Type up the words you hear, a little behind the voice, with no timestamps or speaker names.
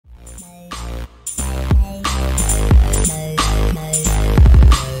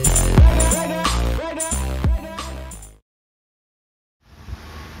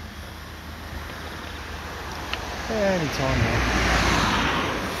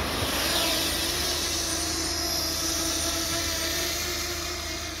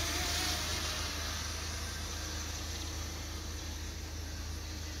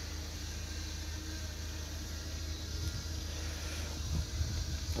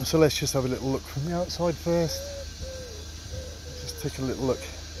So let's just have a little look from the outside first. Just take a little look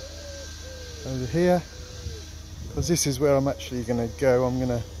over here, because this is where I'm actually going to go. I'm going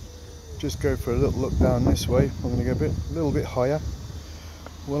to just go for a little look down this way. I'm going to go a little bit higher.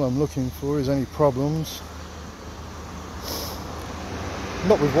 What I'm looking for is any problems,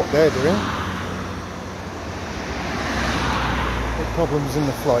 not with what they're doing, but problems in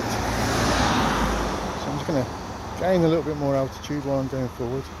the flight. So I'm just going to gain a little bit more altitude while I'm going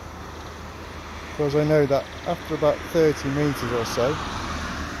forward, because I know that after about 30 meters or so,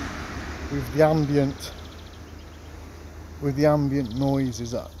 with the ambient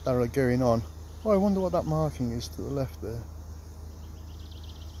noises that are going on. Oh, I wonder what that marking is to the left there.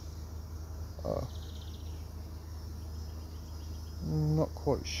 Oh, not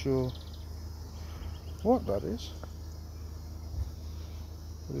quite sure what that is,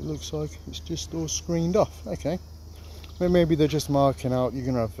 but it looks like it's just all screened off. Okay, maybe they're just marking out you're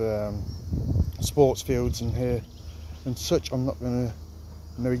going to have sports fields in here and such. I'm not going to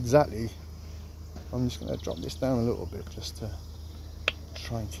know exactly. I'm just going to drop this down a little bit just to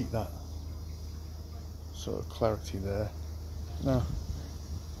try and keep that sort of clarity there. Now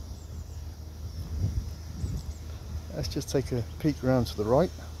let's just take a peek around to the right.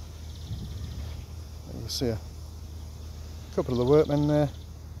 You'll see a couple of the workmen there.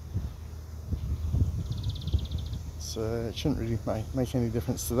 So it shouldn't really make any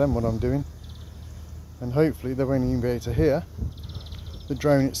difference to them what I'm doing, and hopefully they won't even be able to hear the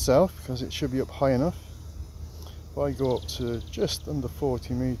drone itself, because it should be up high enough. If I go up to just under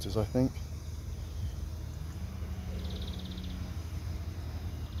 40 meters, I think,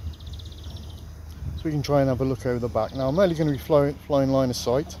 so we can try and have a look over the back. Now I'm only going to be flying line of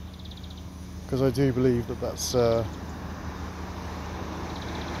sight, because I do believe that that's a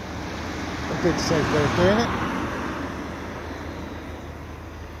good safe way of doing it.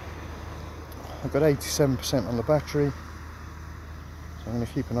 I've got 87% on the battery, so I'm going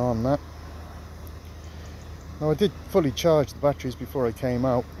to keep an eye on that. Now I did fully charge the batteries before I came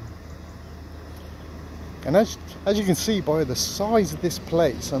out, and as you can see by the size of this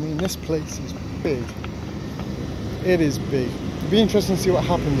place, I mean, this place is big. It is big. It'll be interesting to see what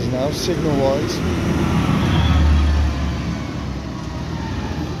happens now, signal wise,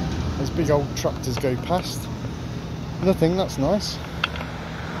 as big old tractors go past. Nothing, that's nice.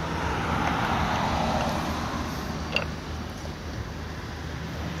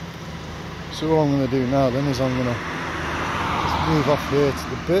 So what I'm going to do now then is I'm going to just move off here to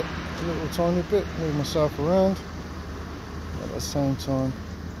the bit, a little tiny bit, move myself around, at the same time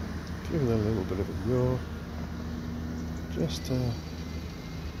give it a little bit of a yaw, just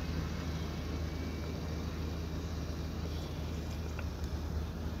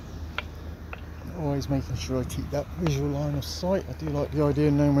always making sure I keep that visual line of sight. I do like the idea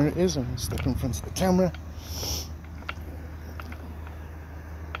of knowing where it is. I'm going to step in front of the camera,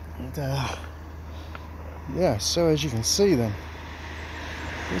 and yeah, so as you can see then,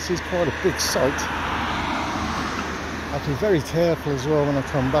 this is quite a big site. I have to be very careful as well when I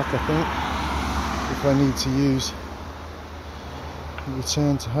come back, I think, if I need to use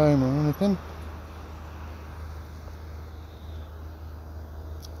return to home or anything.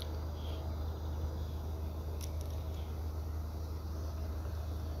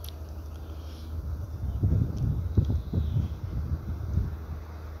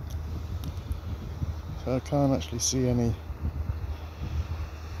 So I can't actually see any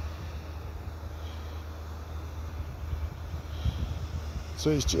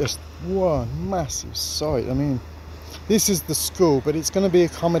so it's just one massive site. I mean, this is the school, but it's going to be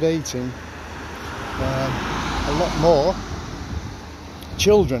accommodating a lot more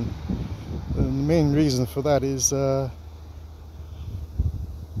children, and the main reason for that is I'm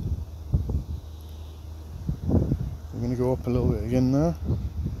going to go up a little bit again now.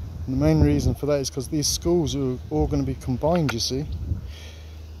 And the main reason for that is because these schools are all going to be combined, you see.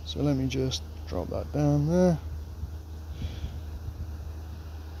 So let me just drop that down there,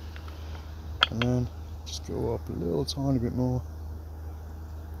 and then just go up a little tiny bit more.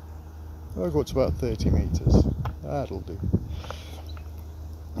 I'll go up to about 30 meters. That'll do.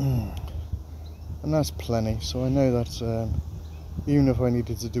 And that's plenty, so I know that even if I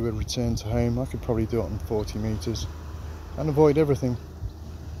needed to do a return to home, I could probably do it on 40 meters and avoid everything.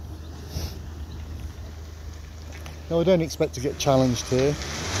 Now I don't expect to get challenged here or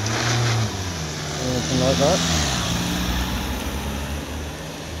anything like that,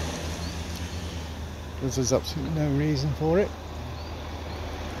 because there's absolutely no reason for it.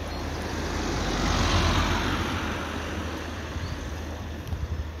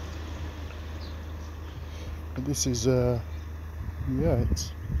 But this is yeah,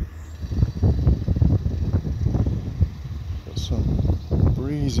 it's some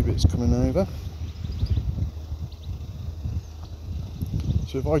breezy bits coming over.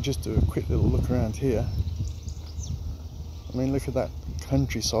 So if I just do a quick little look around here, I mean, look at that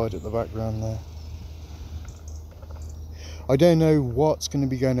countryside at the background there. I don't know what's going to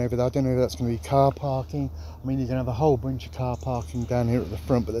be going over there. I don't know if that's going to be car parking. I mean, you're going to have a whole bunch of car parking down here at the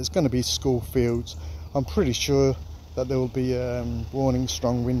front, but there's going to be school fields. I'm pretty sure that there will be warning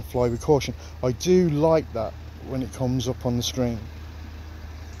strong wind, fly with caution. I do like that when it comes up on the screen.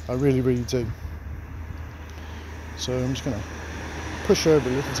 I really, really do. So I'm just going to push over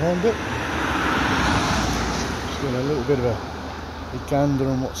a little tiny bit. Just getting a little bit of a gander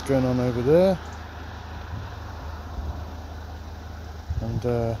on what's going on over there. And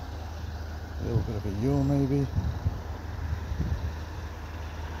a little bit of a yaw maybe.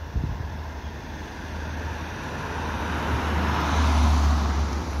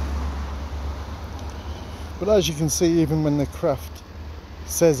 But as you can see, even when the craft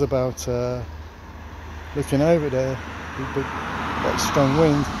says about looking over there with that strong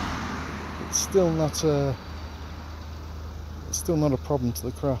wind, it's still not a problem to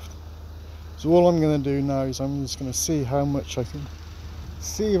the craft. So all I'm going to do now is I'm just going to see how much I can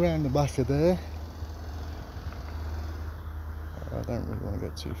see around the back of there. I don't really want to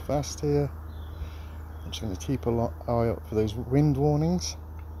go too fast here. I'm just going to keep an eye out for those wind warnings.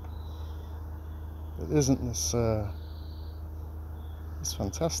 But isn't this it's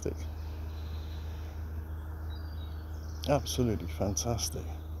fantastic? Absolutely fantastic.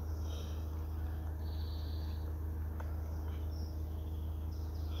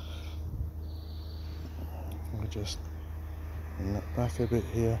 We'll just bring that back a bit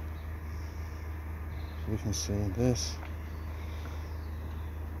here so we can see this.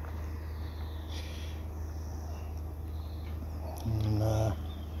 And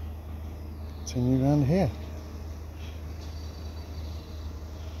continue around here.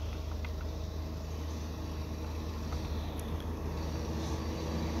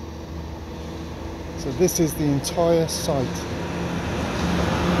 So this is the entire site of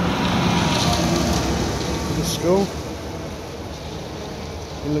the school.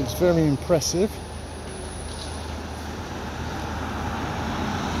 It looks very impressive.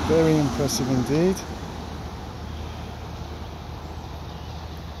 Very impressive indeed.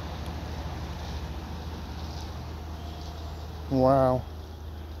 Wow.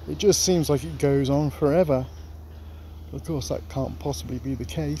 It just seems like it goes on forever. Of course, that can't possibly be the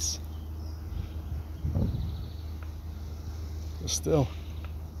case. But still.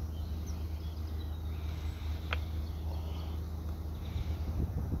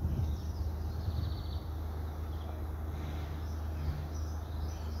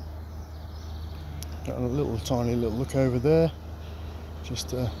 Got a little tiny little look over there. Just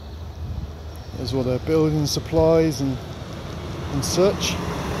there's all their building supplies and such.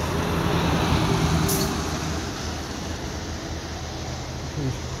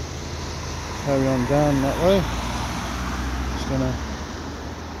 Carry on down that way. Just gonna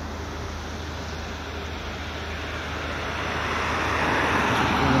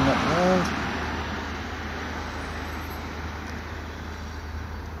bring that round.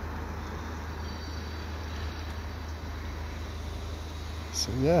 So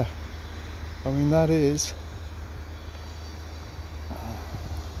yeah, I mean that is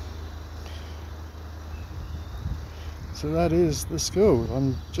the school.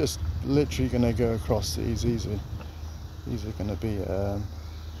 I'm just literally going to go across these easy. These are going to be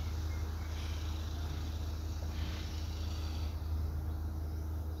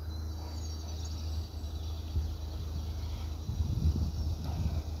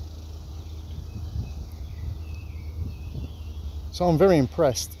so I'm very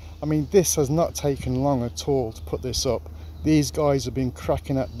impressed. I mean, this has not taken long at all to put this up. These guys have been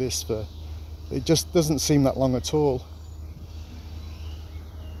cracking at this for, it just doesn't seem that long at all.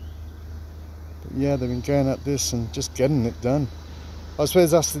 Yeah, they've been going at this and just getting it done. I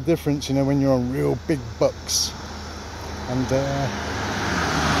suppose that's the difference, you know, when you're on real big bucks and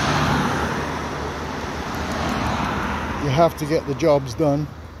you have to get the jobs done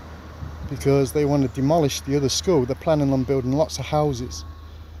because they want to demolish the other school. They're planning on building lots of houses,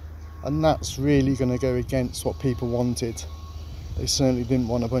 and that's really going to go against what people wanted. They certainly didn't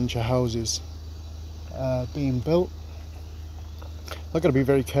want a bunch of houses being built. I've got to be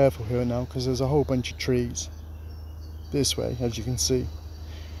very careful here now because there's a whole bunch of trees this way, as you can see.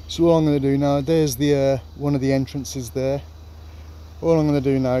 So all I'm going to do now, there's the one of the entrances there. All I'm going to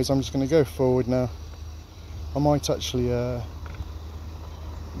do now is I'm just going to go forward now. I might actually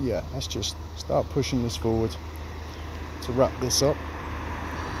yeah, let's just start pushing this forward to wrap this up.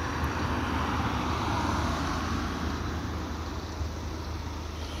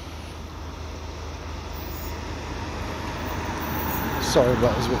 Sorry if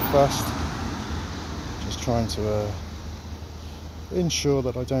that was a bit fast. Just trying to ensure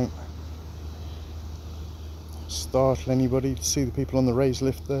that I don't startle anybody. To see the people on the raised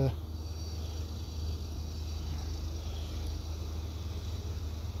lift there.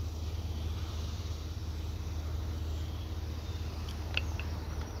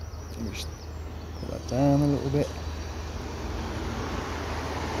 Just put that down a little bit.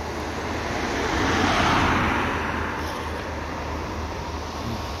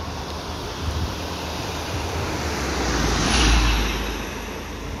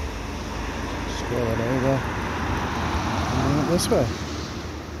 Scroll that over and then this way.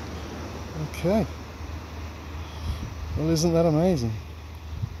 Okay. Well, isn't that amazing?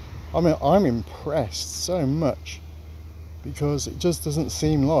 I mean, I'm impressed so much, because it just doesn't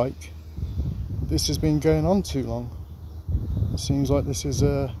seem like this has been going on too long. It seems like this is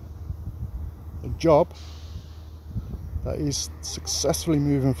a job that is successfully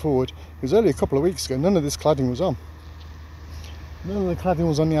moving forward. Because only a couple of weeks ago, none of this cladding was on. None of the cladding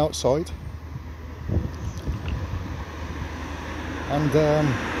was on the outside. And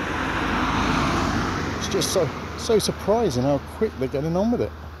it's just so surprising how quick they're getting on with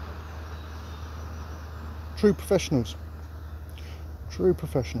it. True professionals. True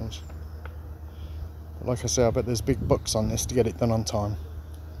professionals. But like I say, I bet there's big bucks on this to get it done on time.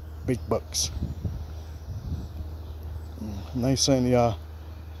 Big bucks. And they certainly are.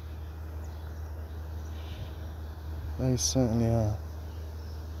 They certainly are.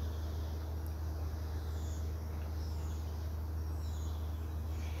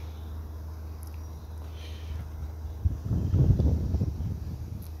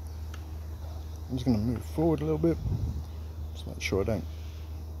 I'm just going to move forward a little bit. Just make sure I don't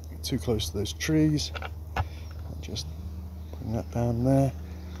get too close to those trees. I'll just bring that down there.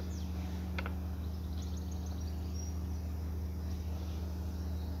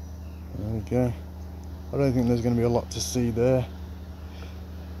 There we go. I don't think there's going to be a lot to see there.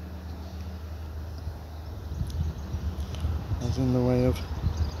 That's in the way of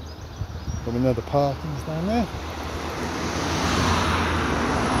probably another parking's down there.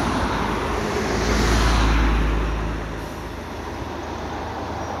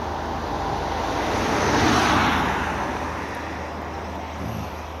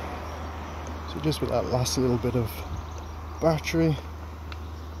 Just with that last little bit of battery,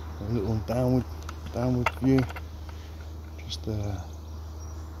 a little downward view, just over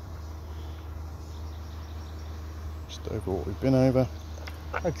what we've been over.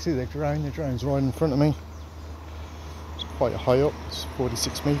 I can see the drone's right in front of me. It's quite high up, it's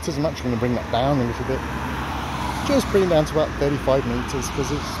 46 metres. I'm actually going to bring that down a little bit, just bring it down to about 35 metres,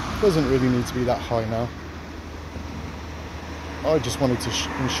 because it doesn't really need to be that high now. I just wanted to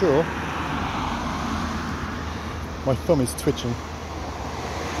ensure. My thumb is twitching.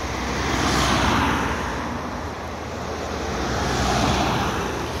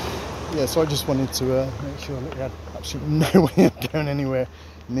 Yeah, so I just wanted to make sure that we had absolutely no way of going anywhere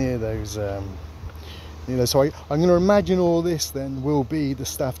near those. So I'm going to imagine all this then will be the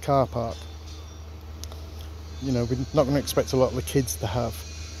staff car park. You know, we're not going to expect a lot of the kids to have.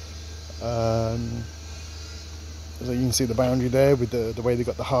 So you can see the boundary there with the way they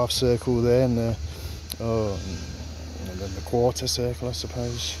got the half circle there and the and then the quarter circle, I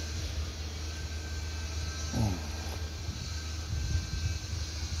suppose.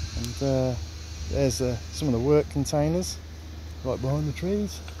 And there's some of the work containers right behind the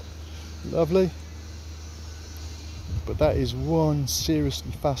trees. Lovely. But that is one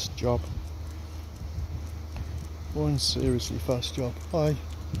seriously fast job. One seriously fast job. Hi.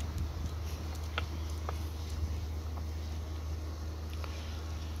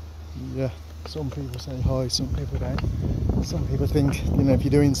 Yeah. Some people say hi, some people don't. Some people think, you know, if you're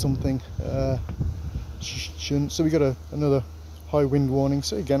doing something, shouldn't. So we got another high wind warning.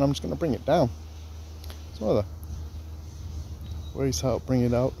 So again, I'm just going to bring it down. Some other ways how to bring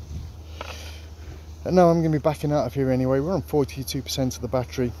it out. And now I'm going to be backing out of here anyway. We're on 42% of the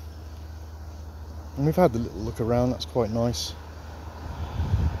battery. And we've had a little look around, that's quite nice.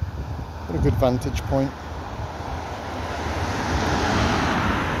 Got a good vantage point.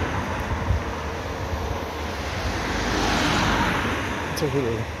 Take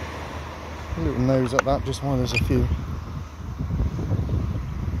a little nose at that just while there's a few.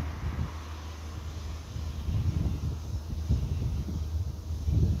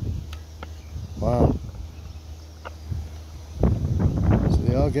 Wow. So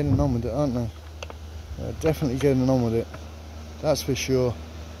they are getting on with it, aren't they? They're definitely getting on with it. That's for sure.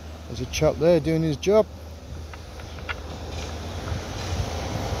 There's a chap there doing his job.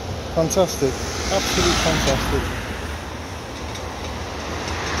 Fantastic. Absolutely fantastic.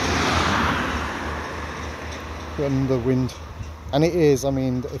 and the wind, and it is. I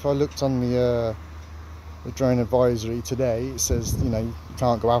mean, if I looked on the drone advisory today, it says, you know, you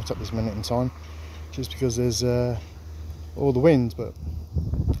can't go out at this minute in time, just because there's all the wind. But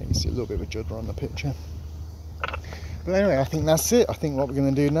you can see a little bit of a judder on the picture. But anyway, I think that's it. I think what we're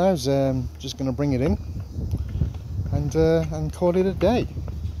going to do now is just going to bring it in and call it a day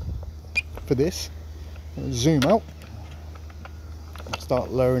for this. Zoom out and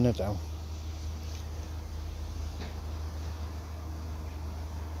start lowering it down.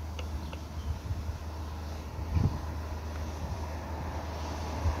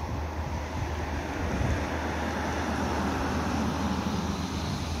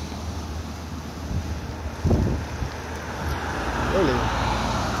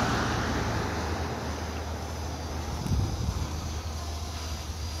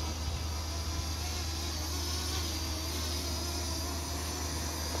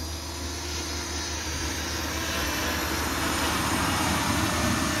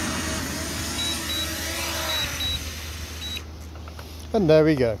 And there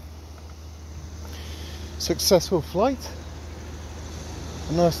we go. Successful flight.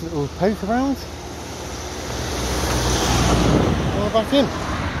 A nice little poke around. And we're back in.